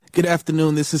Good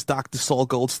afternoon. This is Dr. Saul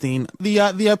Goldstein.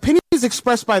 The opinions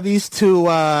expressed by these two,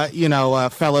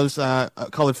 fellows,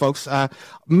 colored folks,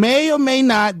 may or may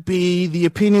not be the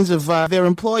opinions of their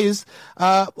employers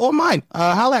or mine.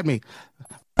 Holler at me.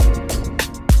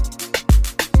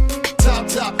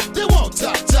 Top, they want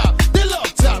top, they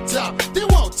love top, they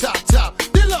want top,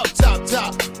 they love top.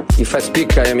 If I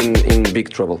speak, I am in big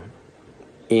trouble.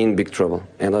 In big trouble.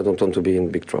 And I don't want to be in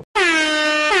big trouble.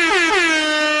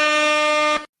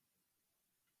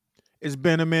 It's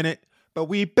been a minute, but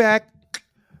we back.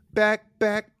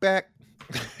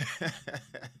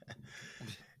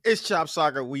 It's Chop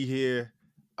Soccer. We here.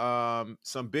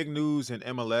 Some big news in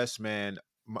MLS, man.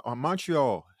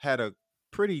 Montreal had a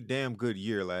pretty damn good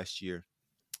year last year.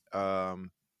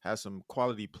 Has some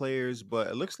quality players, but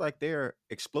it looks like they're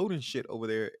exploding shit over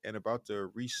there and about to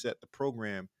reset the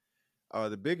program.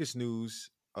 The biggest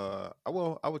news, I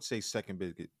would say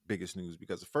second biggest news,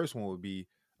 because the first one would be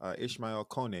Ishmael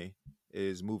Kone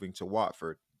is moving to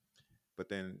Watford. But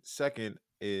then second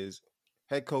is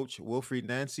head coach Wilfried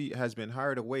Nancy has been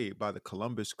hired away by the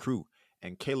Columbus Crew,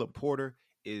 and Caleb Porter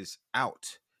is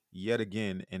out yet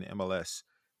again in MLS.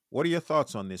 What are your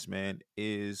thoughts on this, man?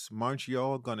 Is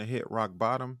Montreal going to hit rock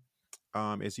bottom?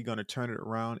 Is he going to turn it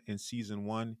around in season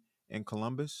 1 in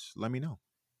Columbus? Let me know.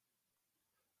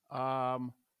 I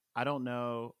don't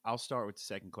know. I'll start with the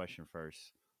second question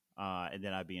first, and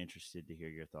then I'd be interested to hear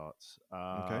your thoughts.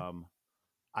 Okay.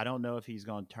 I don't know if he's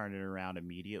going to turn it around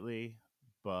immediately,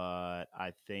 but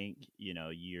I think,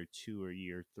 year 2 or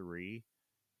year 3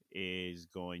 is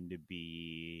going to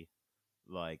be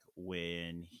like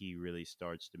when he really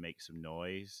starts to make some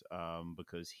noise,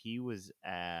 because he was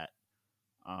at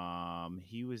Montreal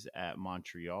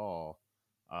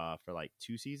for like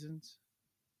 2 seasons.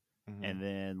 Mm-hmm. And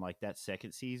then like that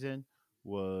second season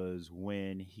was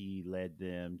when he led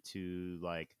them to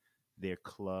like their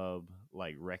club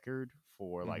like record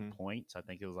for like points. I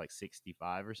think it was like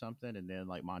 65 or something. And then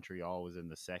like Montreal was in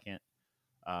the second.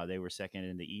 They were second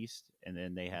in the East. And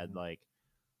then they had like,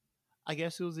 I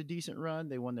guess it was a decent run.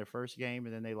 They won their first game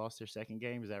and then they lost their second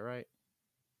game. Is that right?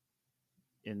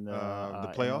 In the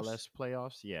playoffs? MLS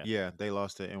playoffs? Yeah. Yeah, they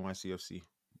lost to NYCFC.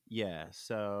 Yeah.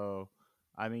 So,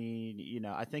 I mean,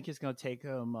 I think it's going to take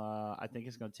him. I think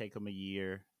it's going to take him a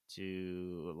year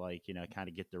to kind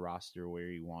of get the roster where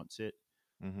he wants it.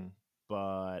 Mm-hmm.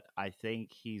 But I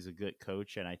think he's a good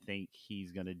coach, and I think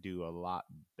he's going to do a lot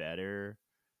better.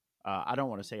 I don't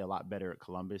want to say a lot better at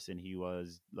Columbus than he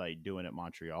was like doing at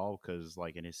Montreal, because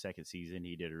like in his second season,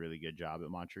 he did a really good job at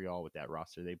Montreal with that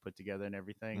roster they put together and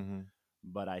everything. Mm-hmm.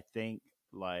 But I think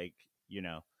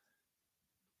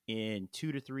in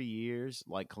 2 to 3 years,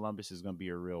 like Columbus is going to be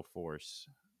a real force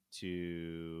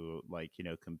to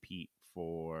compete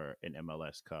for an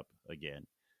MLS Cup again.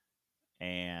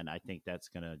 And I think that's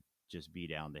going to just be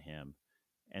down to him.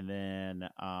 And then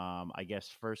I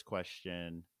guess first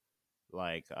question,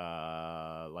 like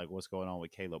what's going on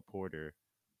with Caleb Porter?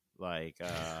 I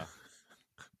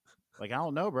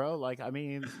don't know, bro.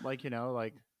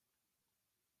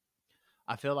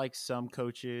 I feel like some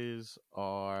coaches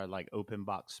are like open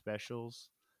box specials.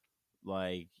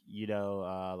 When you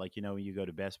go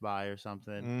to Best Buy or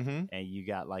something and you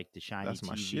got like the shiny That's TV.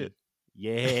 my shit.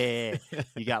 Yeah.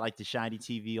 You got like the shiny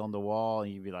TV on the wall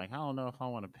and you'd be like, I don't know if I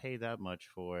want to pay that much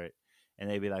for it. And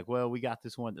they'd be like, well, we got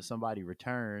this one that somebody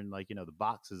returned. The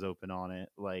box is open on it.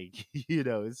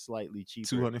 It's slightly cheaper.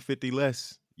 250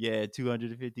 less. Yeah,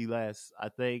 250 less. I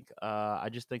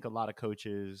just think a lot of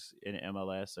coaches in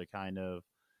MLS are kind of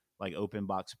like open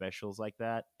box specials like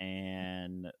that,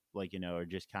 and are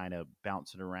just kind of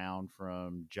bouncing around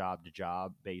from job to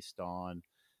job based on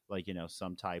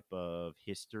some type of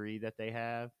history that they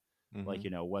have,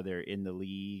 whether in the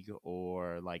league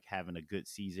or like having a good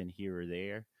season here or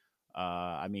there.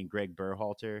 I mean, Greg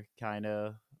Berhalter kind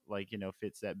of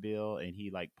fits that bill, and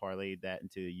he like parlayed that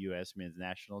into the U.S. men's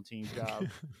national team job.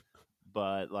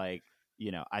 But I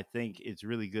think it's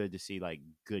really good to see like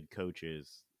good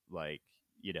coaches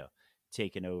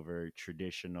taking over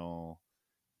traditional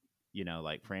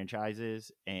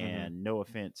franchises. And no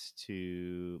offense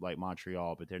to like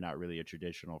Montreal, but they're not really a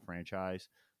traditional franchise.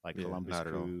 Columbus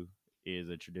Crew is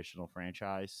a traditional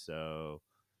franchise, so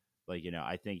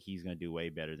I think he's going to do way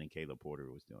better than Caleb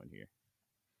Porter was doing here.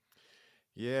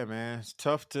 Yeah, man, it's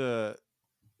tough to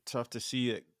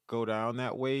see it go down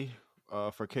that way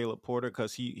for Caleb Porter,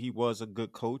 because he was a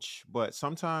good coach. But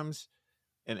sometimes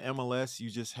in MLS, you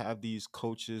just have these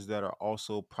coaches that are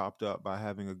also propped up by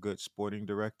having a good sporting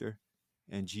director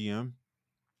and GM,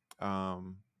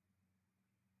 and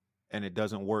it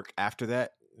doesn't work after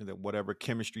that. That whatever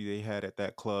chemistry they had at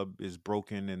that club is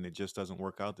broken, and it just doesn't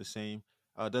work out the same.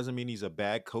 Doesn't mean he's a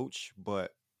bad coach,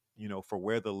 but for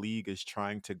where the league is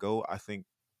trying to go, I think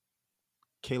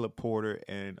Caleb Porter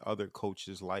and other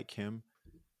coaches like him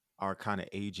are kind of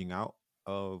aging out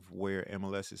of where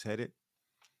MLS is headed,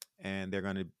 and they're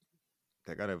gonna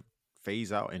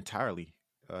phase out entirely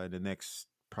in the next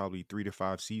probably 3 to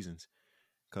 5 seasons,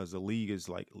 because the league is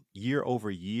like year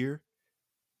over year.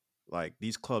 Like,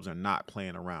 these clubs are not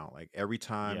playing around. Like, every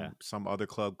time Yeah. some other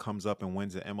club comes up and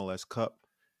wins the MLS Cup,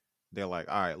 they're like,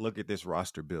 all right, look at this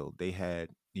roster build. They had,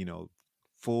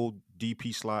 full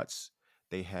DP slots.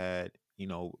 They had,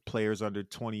 players under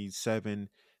 27.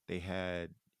 They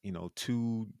had,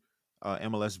 two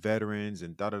MLS veterans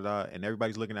and da da da. And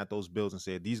everybody's looking at those builds and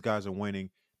said, these guys are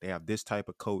winning. They have this type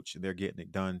of coach and they're getting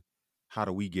it done. How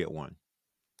do we get one?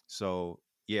 So,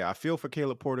 yeah, I feel for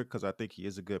Caleb Porter because I think he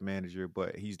is a good manager,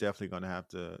 but he's definitely going to have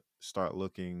to start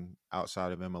looking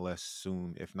outside of MLS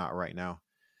soon, if not right now.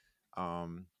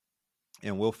 And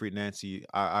Wilfried Nancy,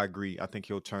 I agree. I think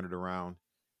he'll turn it around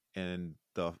in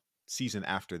the season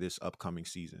after this upcoming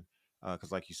season.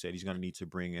 Because like you said, he's going to need to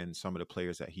bring in some of the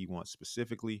players that he wants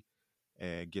specifically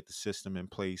and get the system in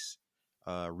place,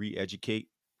 re-educate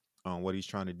on what he's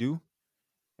trying to do,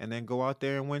 and then go out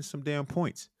there and win some damn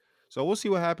points. So we'll see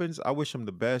what happens. I wish him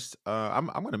the best. I'm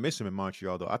going to miss him in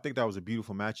Montreal, though. I think that was a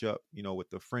beautiful matchup, with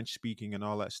the French speaking and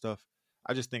all that stuff.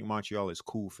 I just think Montreal is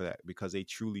cool for that because they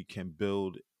truly can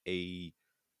build a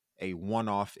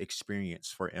one-off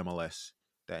experience for MLS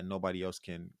that nobody else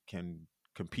can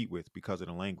compete with because of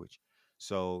the language.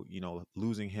 So,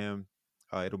 losing him,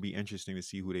 it'll be interesting to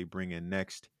see who they bring in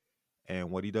next and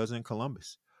what he does in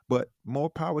Columbus. But more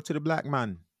power to the black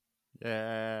man.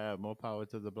 Yeah, more power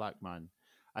to the black man.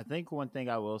 I think one thing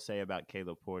I will say about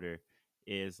Caleb Porter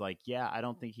is, like, yeah, I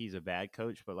don't think he's a bad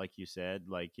coach, but like you said,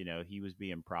 like, he was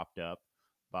being propped up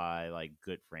by like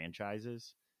good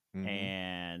franchises. Mhm.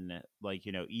 And like,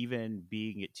 even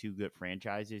being at 2 good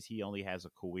franchises, he only has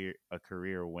a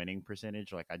career winning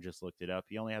percentage. Like, I just looked it up.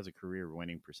 He only has a career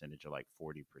winning percentage of like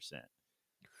 40%.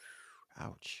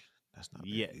 Ouch. That's not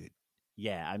very Yeah. good.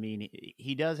 Yeah. I mean,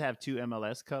 he does have 2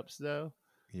 MLS Cups though.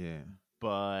 Yeah.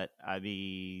 But I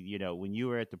mean, when you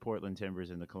were at the Portland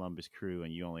Timbers and the Columbus Crew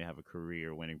and you only have a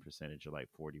career winning percentage of like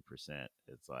 40%,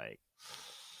 it's like,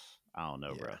 I don't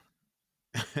know, bro.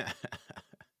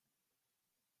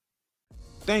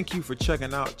 Thank you for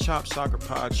checking out Chop Soccer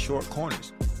Pod Short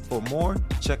Corners. For more,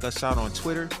 check us out on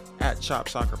Twitter @Chop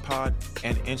Soccer Pod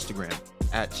and Instagram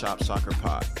 @Chop Soccer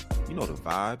Pod. You know the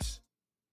vibes.